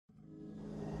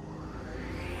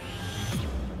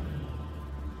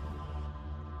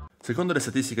Secondo le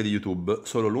statistiche di YouTube,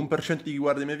 solo l'1% di chi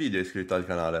guarda i miei video è iscritto al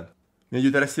canale. Mi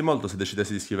aiuteresti molto se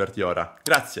decidessi di iscriverti ora.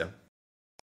 Grazie!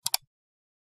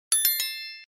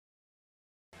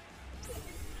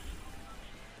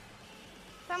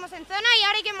 Estamos en zona y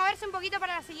ahora hay que moverse un poquito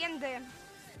para la siguiente. No.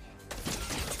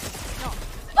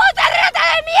 ¡Puta rata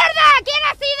de mierda! ¿Quién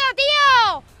ha sido,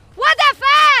 tío? What the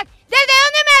fuck? ¿Desde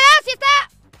dónde me das si está...?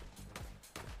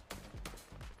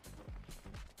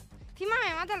 Encima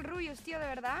me mata el Rubius, tío, de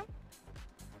verdad.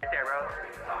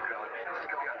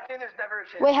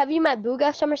 Wait, have you met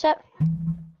Booga, Somerset?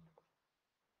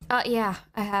 Yeah,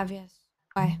 I have, yes.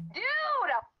 Why?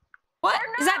 Dude! What?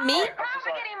 Is that me?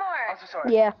 Anymore. I'm so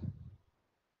sorry. Yeah.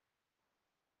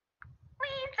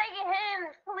 Please take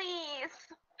him, please.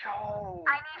 Yo!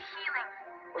 I need healing.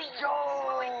 Please. Yo!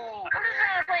 I'm just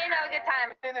trying to play and have a good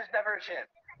time. Then there's never a chance.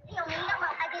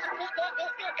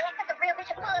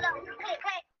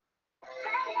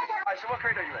 Alright, so what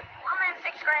grade are you in? I'm in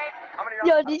 6th grade. How many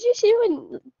Yo, did you see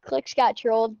when Clicks got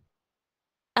trolled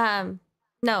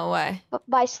No, why?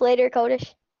 by Slater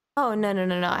Codish? Oh, no,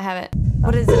 I haven't.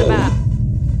 What is it about?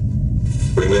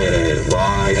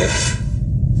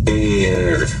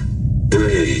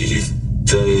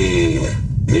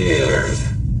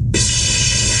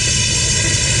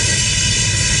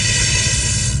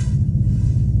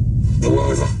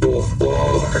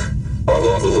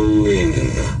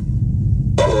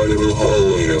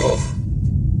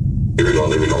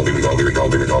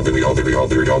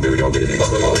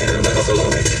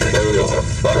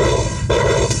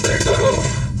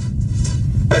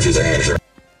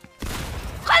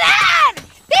 ¡Joder!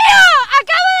 ¡Tío!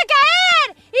 ¡Acabo de caer!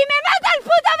 ¡Y me mata el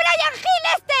puto Brian Hill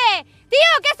este!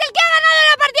 ¡Tío, que es el que ha ganado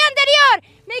la partida anterior!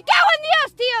 ¡Me cago en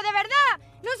Dios, tío! ¡De verdad!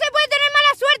 ¡No se puede tener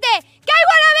mala suerte!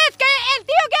 ¡Caigo a la vez que el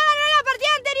tío que ha ganado la partida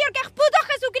anterior! ¡Que es puto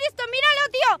Jesucristo! ¡Míralo,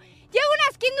 tío! Llevo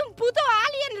una skin de un puto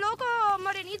alien loco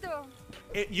morenito.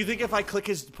 You think if I click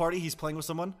his party, he's playing with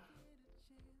someone?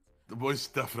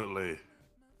 Most definitely.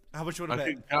 How much would I I bet?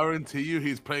 can guarantee you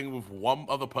he's playing with one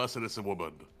other person. It's a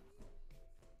woman.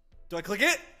 Do I click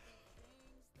it?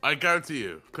 I guarantee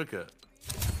you. Click it.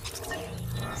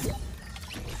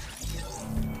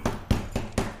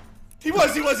 He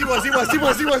was.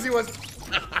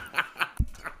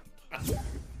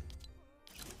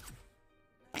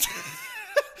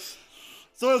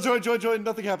 So join.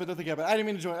 Nothing happened. I didn't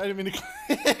mean to join. I didn't mean to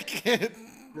click it.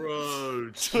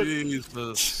 Bro,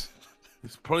 Jesus.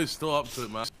 He's probably still up to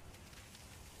it, man.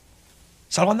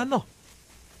 Salgo andando.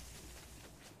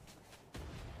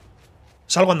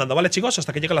 Salgo andando, ¿vale, chicos?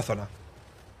 Hasta que llegue a la zona.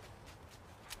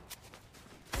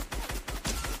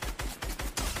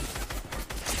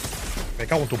 Me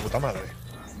cago en tu puta madre.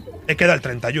 He quedado el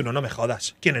 31, no me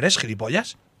jodas. ¿Quién eres,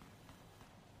 gilipollas?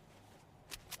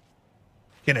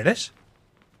 ¿Quién eres?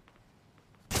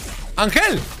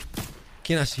 ¡Ángel!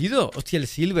 ¿Quién ha sido? Hostia, el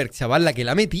Silver, chaval, la que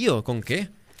la ha metido. ¿Con qué?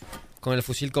 Con el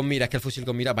fusil con mira. Es que el fusil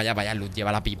con mira... Vaya luz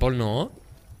lleva la people, ¿no?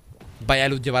 Vaya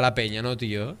luz lleva la peña, ¿no,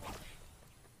 tío?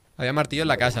 Había martillo en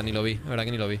la casa, ni lo vi. La verdad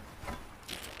que ni lo vi.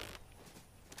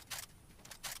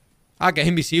 Ah, que es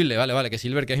invisible. Vale, que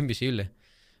Silver que es invisible.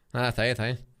 Nada, está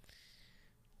bien.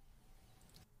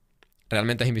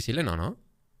 ¿Realmente es invisible? No.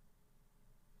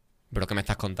 ¿Pero qué me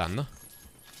estás contando?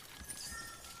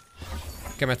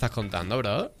 ¿Qué me estás contando,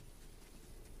 bro?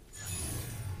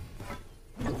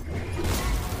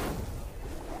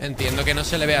 Entiendo que no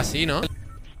se le ve así, ¿no?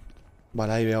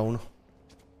 Vale, ahí veo a uno.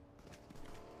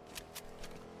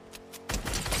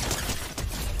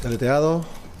 Deleteado.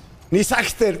 ¡Ni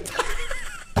Saxter!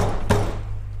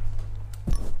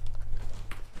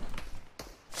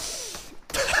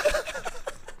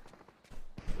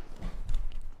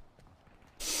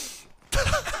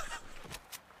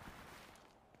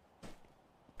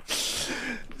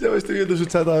 Ya me estoy viendo su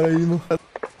chat ahora mismo.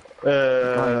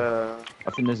 I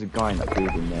think there's a guy in that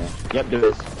building there. Yep, there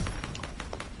is.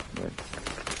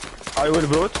 I will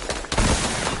vote.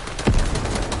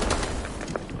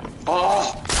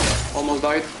 Oh! Almost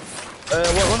died.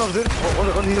 One of them.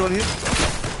 One here.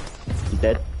 He's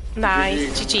dead.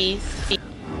 Nice. GG's.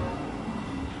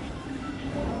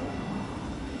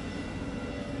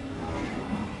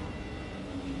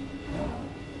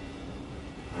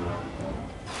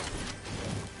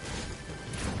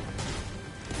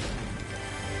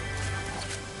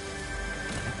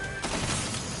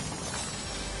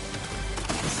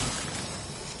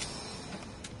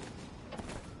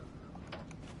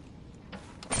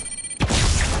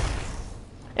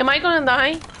 Am I gonna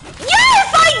die?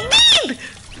 Yes, I did!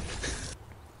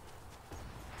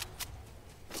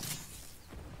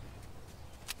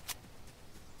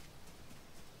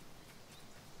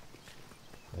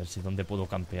 A ver si dónde puedo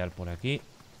campear por aquí.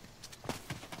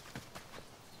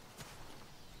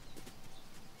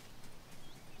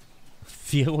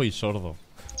 ciego y sordo.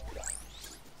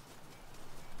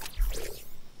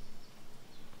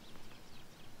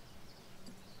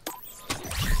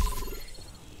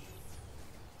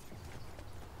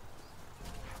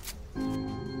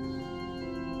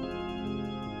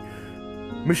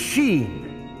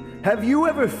 Machine, have you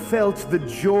ever felt the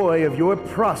joy of your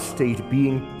prostate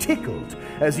being tickled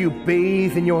as you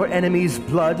bathe in your enemy's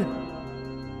blood?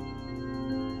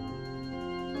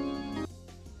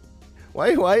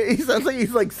 Why? He sounds like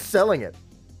he's like selling it.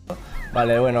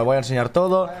 Vale, bueno, voy a enseñar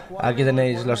todo. Aquí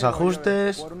tenéis los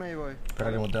ajustes.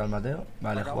 Espera que monte al Mateo.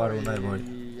 Vale, jugar una y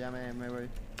voy. Ya me voy.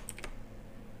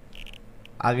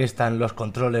 Aquí están los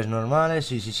controles normales.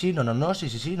 Sí, no,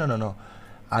 sí, no.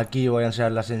 Aquí voy a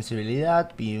enseñar la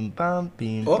sensibilidad. Pim pam,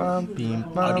 pim pam, pim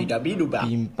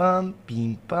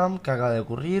pam, que acaba de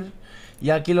ocurrir. Y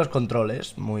aquí los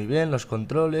controles. Muy bien, los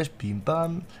controles. Pim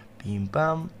pam, pim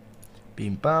pam,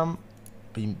 pim pam,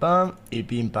 pim pam y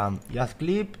pim pam. Y haz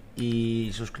clip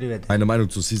y suscríbete. Meine Meinung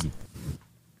zur Season.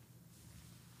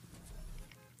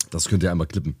 Das könnt ihr einmal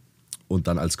klippen. Und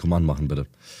dann als Command machen, bitte.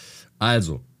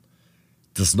 Also,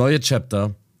 das neue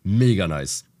Chapter, mega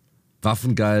nice.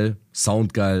 Waffen geil,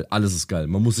 Sound geil, alles ist geil.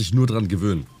 Man muss sich nur dran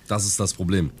gewöhnen. Das ist das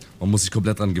Problem. Man muss sich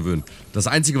komplett dran gewöhnen. Das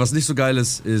Einzige, was nicht so geil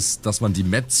ist, ist, dass man die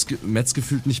Mets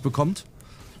gefühlt nicht bekommt.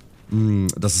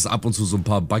 Dass es ab und zu so ein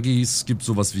paar Buggies gibt,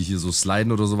 sowas wie hier so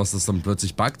Sliden oder sowas, das dann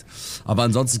plötzlich buggt. Aber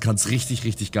ansonsten kann es richtig,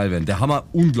 richtig geil werden. Der Hammer,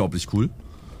 unglaublich cool.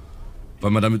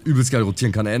 Weil man damit übelst geil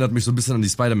rotieren kann. Erinnert mich so ein bisschen an die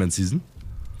Spider-Man-Season.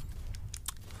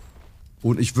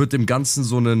 Und ich würde dem Ganzen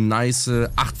so eine nice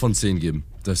 8 von 10 geben,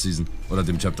 der Season. Oder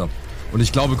dem Chapter. Und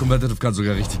ich glaube, Competitive kann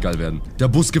sogar richtig geil werden. Der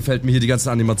Bus gefällt mir hier, die ganzen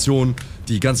Animationen,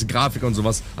 die ganze Grafik und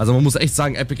sowas. Also man muss echt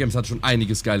sagen, Epic Games hat schon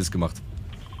einiges Geiles gemacht.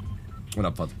 Und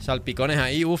Abfahrt. Salpicones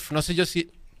ahí, uff, no sé yo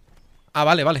si... Ah,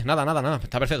 vale, nada.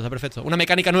 Está perfecto. Una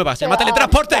mecánica nueva, se llama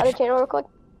teletransporte.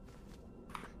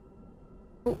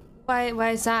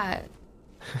 Why is that?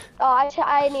 Oh,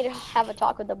 I need to have a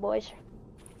talk with the boys.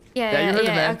 Yeah, you heard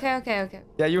the man. Okay.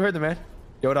 Yeah, you heard the man.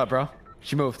 Yo, what up, bro?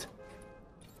 She moved.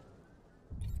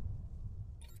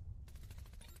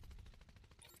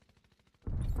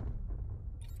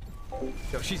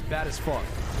 Yo, she's bad as fuck.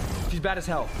 She's bad as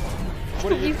hell. What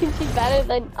do you think she's better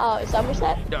than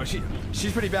Somerset? Yo,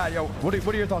 she's pretty bad. Yo, what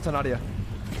are your thoughts on Nadia?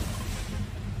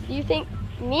 You think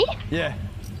me? Yeah.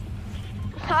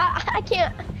 I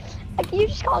can't. You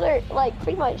just called her like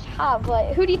pretty much half.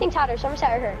 But who do you think's hotter,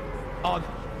 Somerset or her? Oh,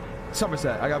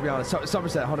 Somerset. I gotta be honest.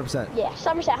 Somerset, 100%. Yeah,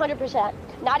 Somerset, 100%.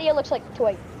 Nadia looks like a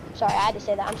toy. Sorry, I had to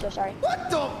say that. I'm so sorry. What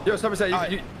the? Yo, Somerset,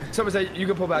 Somerset, you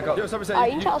can pull back up. Yo, Somerset,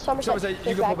 you can tell Somerset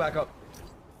you can pull back up.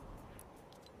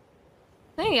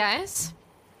 Hey guys.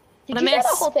 Did you hear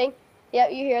that whole thing?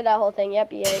 Yep, you hear that whole thing.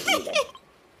 Yep, you did.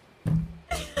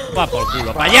 Va por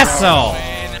culo, payaso.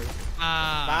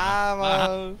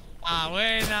 Vamos.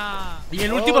 Buena. Y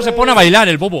el último se pone a bailar,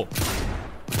 el bobo.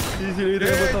 Sí, lo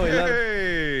he puesto a bailar.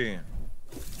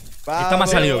 Esta me ha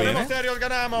salido bien,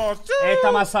 ganamos.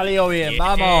 Esta me ha salido bien,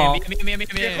 vamos.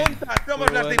 Bien. Juntas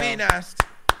somos las divinas.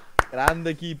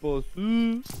 Grande equipos.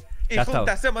 Y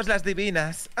juntas somos las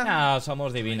divinas. No,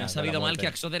 somos divinas. Me ha sabido mal que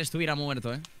Axoder estuviera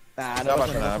muerto, No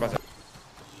pasa nada.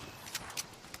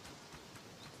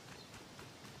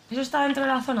 ¿Eso está dentro de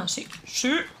la zona? Sí.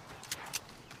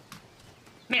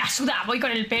 Mira, suda, voy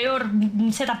con el peor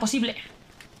setup posible.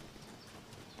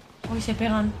 Ay, se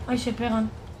pegan.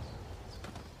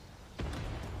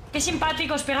 Qué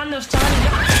simpáticos pegándoos, chavales.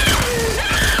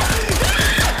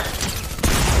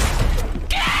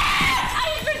 ¿Qué?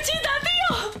 ¡Ay, Perchita,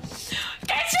 tío!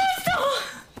 ¡Qué susto!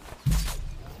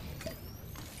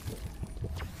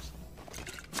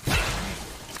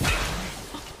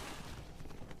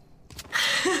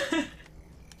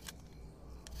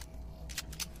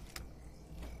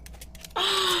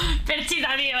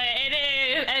 Perchita, tío,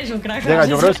 eres un crack. Llega,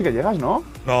 yo creo que sí que llegas, ¿no?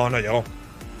 No llego.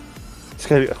 Es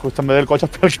que justo en vez del coche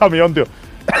has pillado el camión, tío. Yo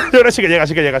creo que sí que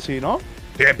llega, sí, ¿no?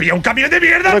 ¡He pillado un camión de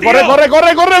mierda, tío! ¡Corre!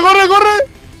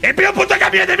 ¡He pillado un puto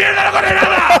camión de mierda! ¡No corre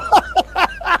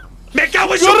nada! ¡Me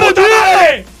cago en su puta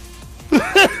madre!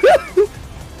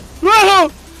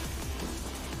 ¡Luego!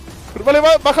 Vale,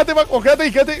 bájate, o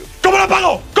quédate. ¿Cómo lo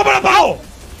apago?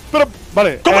 Pero,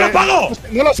 vale. ¿Cómo lo apago?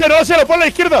 No lo sé, lo pon a la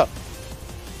izquierda.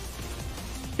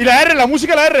 Y la R, la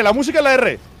música en la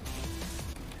R.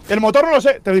 El motor no lo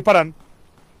sé, te disparan.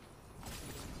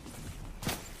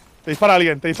 Te dispara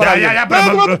alguien. Pero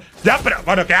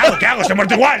bueno, ¿qué hago? Se ha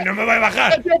muerto igual, no me voy a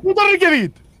bajar. ¡El puto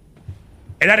Riquedit!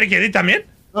 ¿Era Riquedit también?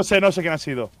 No sé quién ha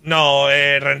sido. No,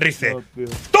 Renrice.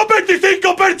 ¡Top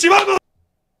 25, Perchi, vamos!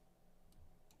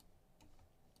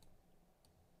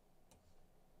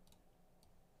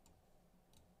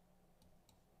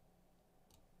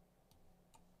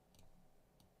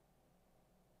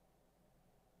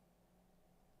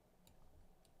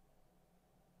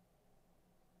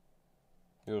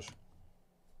 Już.